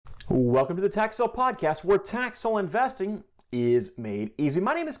Welcome to the Tax Sale Podcast, where tax sale investing is made easy.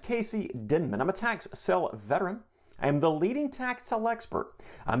 My name is Casey Denman. I'm a tax sale veteran. I am the leading tax sale expert.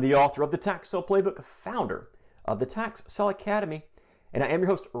 I'm the author of the Tax Sale Playbook, founder of the Tax Sale Academy, and I am your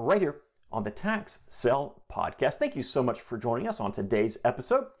host right here on the Tax Sale Podcast. Thank you so much for joining us on today's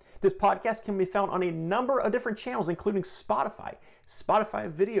episode. This podcast can be found on a number of different channels, including Spotify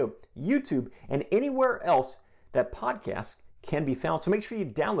Video, YouTube, and anywhere else that podcasts can be found. So make sure you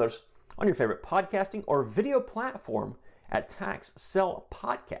download us on your favorite podcasting or video platform at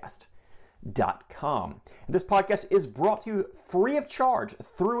taxsalepodcast.com. This podcast is brought to you free of charge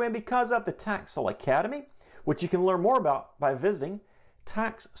through and because of the Tax Sale Academy, which you can learn more about by visiting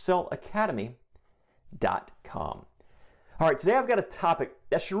taxsalepodcast.com. All right, today I've got a topic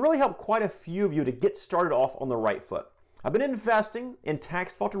that should really help quite a few of you to get started off on the right foot. I've been investing in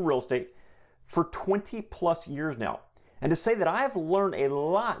tax-defaulted real estate for 20 plus years now. And to say that I've learned a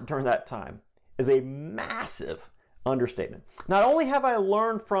lot during that time is a massive understatement. Not only have I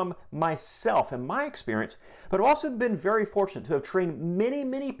learned from myself and my experience, but I've also been very fortunate to have trained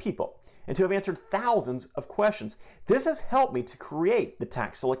many people and to have answered thousands of questions. This has helped me to create the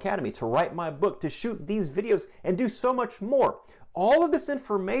Tax Sale Academy, to write my book, to shoot these videos, and do so much more. All of this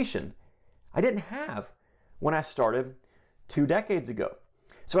information I didn't have when I started 2 decades ago.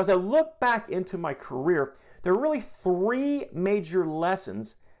 So as I look back into my career, there are really 3 major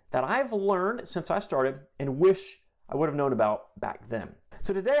lessons that I've learned since I started and wish I would have known about back then.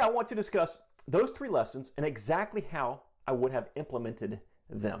 So today I want to discuss those 3 lessons and exactly how I would have implemented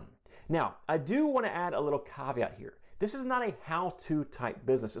them. Now, I do want to add a little caveat here. This is not a how-to type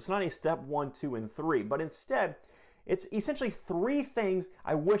business. It's not a step 1, 2, and 3, but instead, it's essentially 3 things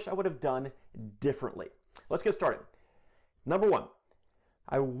I wish I would have done differently. Let's get started. Number 1,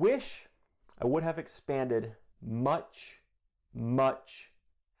 I wish I would have expanded much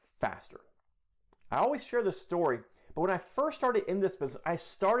faster. I always share this story, but when I first started in this business, I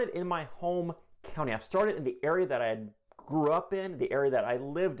started in my home county. I started in the area that I grew up in, the area that I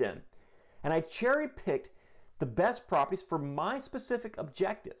lived in. And I cherry-picked the best properties for my specific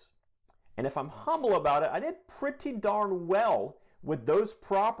objectives. And if I'm humble about it, I did pretty darn well with those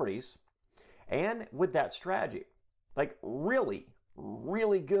properties and with that strategy. Like really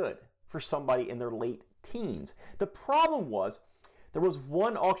good for somebody in their late teens. The problem was there was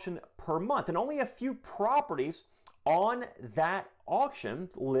one auction per month and only a few properties on that auction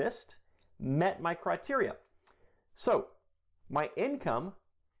list met my criteria. So my income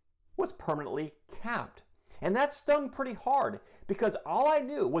was permanently capped. And that stung pretty hard because all I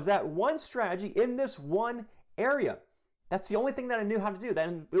knew was that one strategy in this one area. That's the only thing that I knew how to do.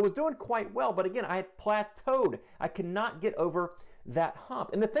 And it was doing quite well, but again, I had plateaued. I could not get over that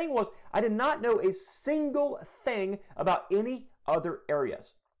hump. And the thing was, I did not know a single thing about any other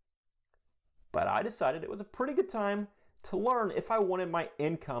areas. But I decided it was a pretty good time to learn if I wanted my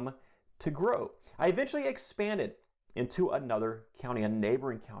income to grow. I eventually expanded into another county, a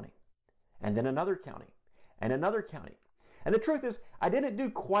neighboring county, and then another county, and another county. And the truth is, I didn't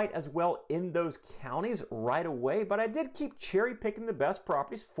do quite as well in those counties right away, but I did keep cherry picking the best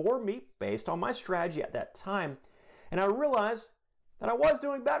properties for me based on my strategy at that time. And I realized that I was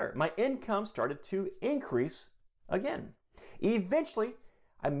doing better. My income started to increase again. Eventually,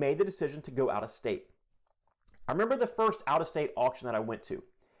 I made the decision to go out of state. I remember the first out of state auction that I went to.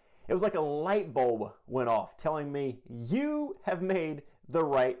 It was like a light bulb went off telling me, you have made the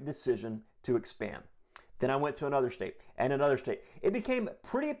right decision to expand. Then I went to another state and another state. It became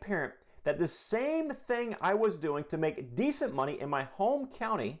pretty apparent that the same thing I was doing to make decent money in my home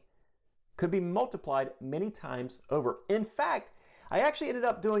county could be multiplied many times over. In fact, I actually ended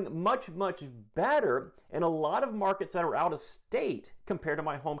up doing much better in a lot of markets that are out of state compared to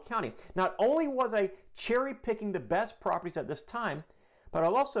my home county. Not only was I cherry picking the best properties at this time, but I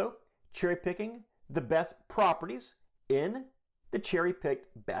was also cherry picking the best properties in the cherry picked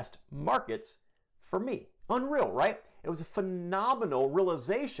best markets for me. Unreal, right? It was a phenomenal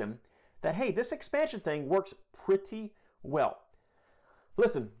realization that, hey, this expansion thing works pretty well.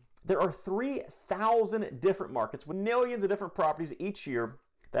 Listen, there are 3,000 different markets with millions of different properties each year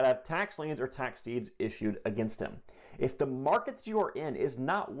that have tax liens or tax deeds issued against them. If the market that you are in is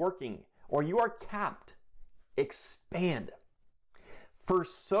not working or you are capped, expand. For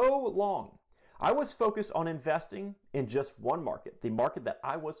so long, I was focused on investing in just one market, the market that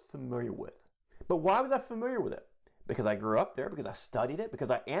I was familiar with. But why was I familiar with it? Because I grew up there, because I studied it, because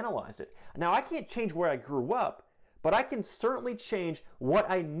I analyzed it. Now, I can't change where I grew up, but I can certainly change what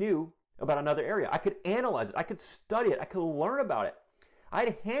I knew about another area. I could analyze it. I could study it. I could learn about it.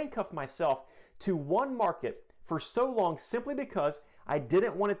 I'd handcuffed myself to one market for so long simply because I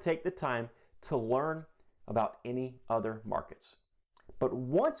didn't want to take the time to learn about any other markets. But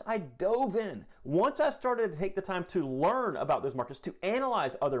once I dove in, once I started to take the time to learn about those markets, to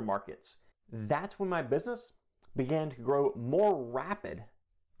analyze other markets, that's when my business began to grow more rapid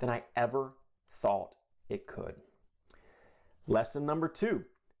than I ever thought it could. Lesson number 2,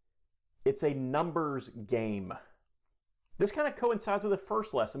 it's a numbers game. This kind of coincides with the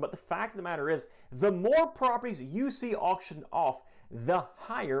first lesson, but the fact of the matter is, the more properties you see auctioned off, the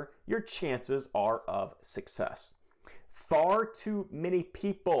higher your chances are of success. Far too many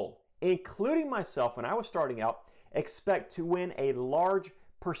people, including myself when I was starting out, expect to win a large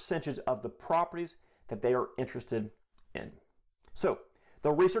percentage of the properties that they are interested in. So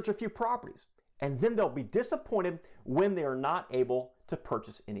they'll research a few properties, and then they'll be disappointed when they are not able to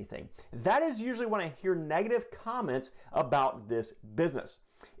purchase anything. That is usually when I hear negative comments about this business.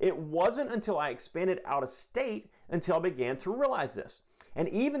 It wasn't until I expanded out of state until I began to realize this. And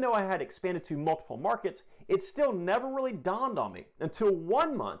even though I had expanded to multiple markets, it still never really dawned on me until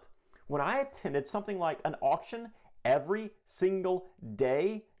one month when I attended something like an auction every single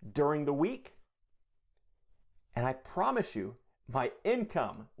day during the week. And I promise you, my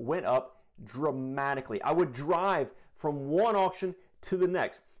income went up dramatically. I would drive from one auction to the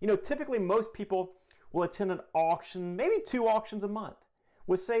next. You know, typically most people will attend an auction, maybe 2 auctions a month,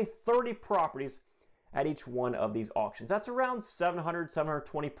 with say 30 properties at each one of these auctions. That's around 700,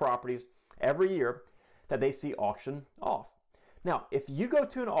 720 properties every year that they see auction off. Now, if you go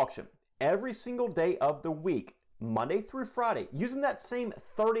to an auction every single day of the week, Monday through Friday, using that same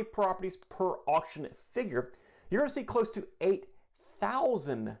 30 properties per auction figure, you're going to see close to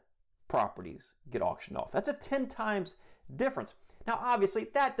 8,000 properties get auctioned off. That's a 10 times difference. Now, obviously,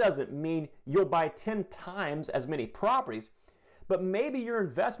 that doesn't mean you'll buy 10 times as many properties, but maybe your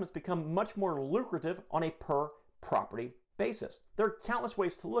investments become much more lucrative on a per property basis. There are countless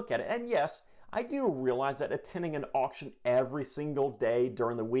ways to look at it. And yes, I do realize that attending an auction every single day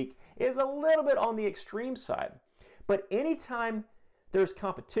during the week is a little bit on the extreme side. But anytime there's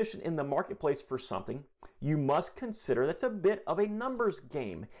competition in the marketplace for something, you must consider that's a bit of a numbers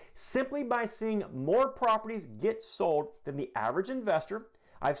game. Simply by seeing more properties get sold than the average investor,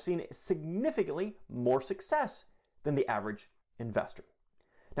 I've seen significantly more success than the average investor.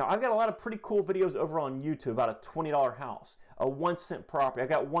 Now, I've got a lot of pretty cool videos over on YouTube about a $20 house, a 1-cent property. I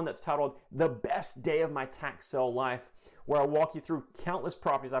got one that's titled The Best Day of My Tax Sale Life, where I walk you through countless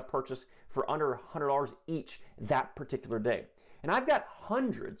properties I've purchased for under $100 each that particular day. And I've got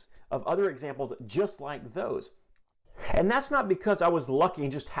hundreds of other examples just like those. And that's not because I was lucky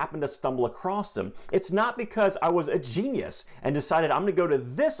and just happened to stumble across them. It's not because I was a genius and decided I'm going to go to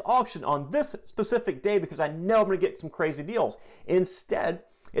this auction on this specific day because I know I'm going to get some crazy deals. Instead,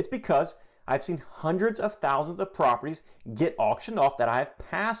 it's because I've seen hundreds of thousands of properties get auctioned off that I've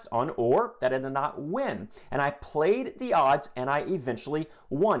passed on or that I did not win. And I played the odds and I eventually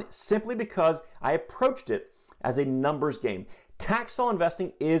won simply because I approached it as a numbers game. Tax sale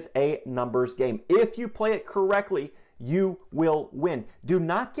investing is a numbers game. If you play it correctly, you will win. Do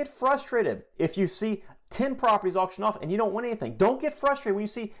not get frustrated if you see 10 properties auctioned off and you don't win anything. Don't get frustrated when you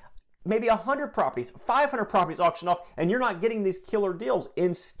see maybe 100 properties, 500 properties auctioned off and you're not getting these killer deals.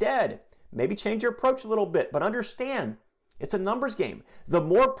 Instead, maybe change your approach a little bit, but understand it's a numbers game. The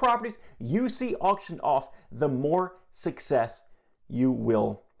more properties you see auctioned off, the more success you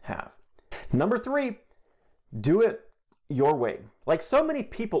will have. Number 3, do it your way. Like so many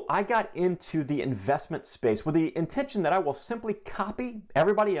people, I got into the investment space with the intention that I will simply copy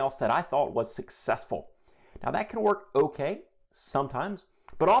everybody else that I thought was successful. Now that can work okay sometimes,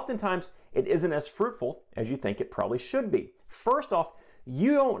 but oftentimes it isn't as fruitful as you think it probably should be. First off,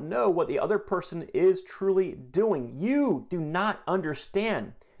 you don't know what the other person is truly doing. You do not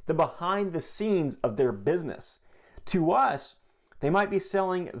understand the behind the scenes of their business. To us, they might be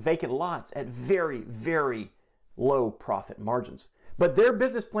selling vacant lots at very, very low profit margins. But their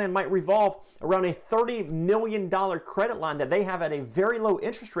business plan might revolve around a $30 million credit line that they have at a very low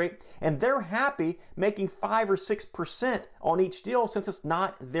interest rate, and they're happy making 5 or 6% on each deal since it's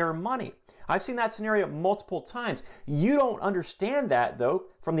not their money. I've seen that scenario multiple times. You don't understand that, though,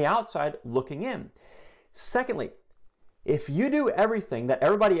 from the outside looking in. Secondly, if you do everything that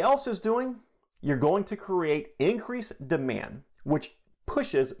everybody else is doing, you're going to create increased demand, which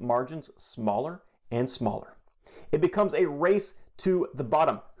pushes margins smaller and smaller. It becomes a race to the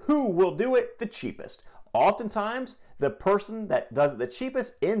bottom. Who will do it the cheapest? Oftentimes, the person that does it the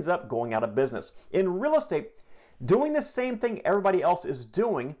cheapest ends up going out of business. In real estate, doing the same thing everybody else is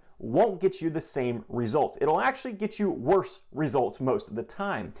doing won't get you the same results. It'll actually get you worse results most of the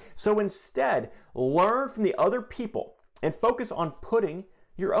time. So instead, learn from the other people and focus on putting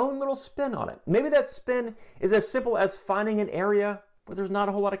your own little spin on it. Maybe that spin is as simple as finding an area where there's not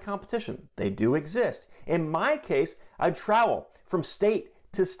a whole lot of competition. They do exist. In my case, I'd travel from state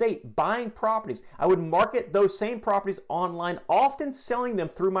to state buying properties. I would market those same properties online, often selling them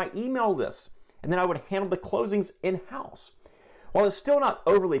through my email lists, and then I would handle the closings in-house. While it's still not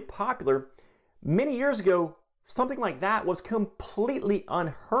overly popular, many years ago, something like that was completely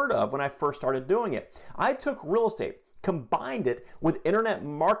unheard of when I first started doing it. I took real estate, combined it with internet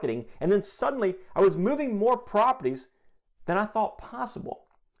marketing, and then suddenly I was moving more properties than I thought possible.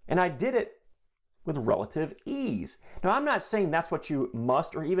 And I did it with relative ease. Now, I'm not saying that's what you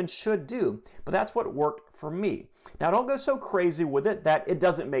must or even should do, but that's what worked for me. Now, don't go so crazy with it that it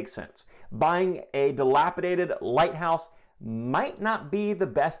doesn't make sense. Buying a dilapidated lighthouse might not be the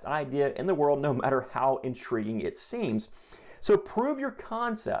best idea in the world, no matter how intriguing it seems. So prove your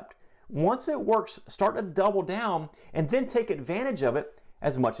concept. Once it works, start to double down and then take advantage of it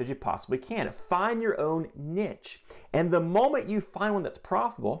as much as you possibly can. Find your own niche. And the moment you find one that's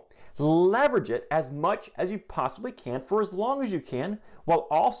profitable, leverage it as much as you possibly can for as long as you can, while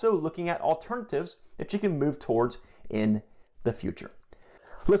also looking at alternatives that you can move towards in the future.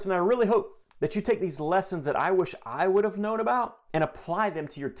 Listen, I really hope that you take these lessons that I wish I would have known about and apply them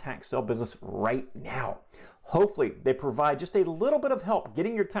to your tax sale business right now. Hopefully, they provide just a little bit of help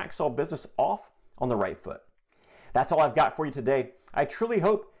getting your tax sale business off on the right foot. That's all I've got for you today. I truly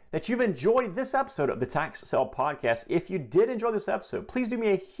hope that you've enjoyed this episode of the Tax Sale Podcast. If you did enjoy this episode, please do me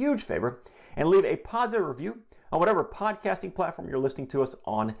a huge favor and leave a positive review on whatever podcasting platform you're listening to us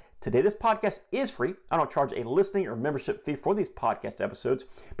on today. This podcast is free. I don't charge a listening or membership fee for these podcast episodes,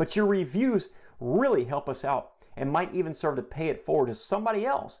 but your reviews really help us out and might even serve to pay it forward to somebody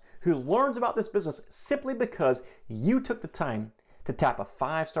else who learns about this business simply because you took the time to tap a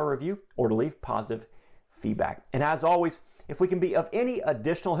 5-star review or to leave positive feedback. And as always, if we can be of any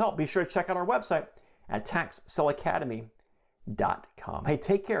additional help, be sure to check out our website at taxsaleacademy.com. Hey,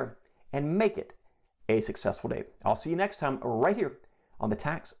 take care and make it a successful day. I'll see you next time right here on the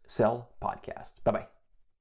Tax Sale Podcast. Bye-bye.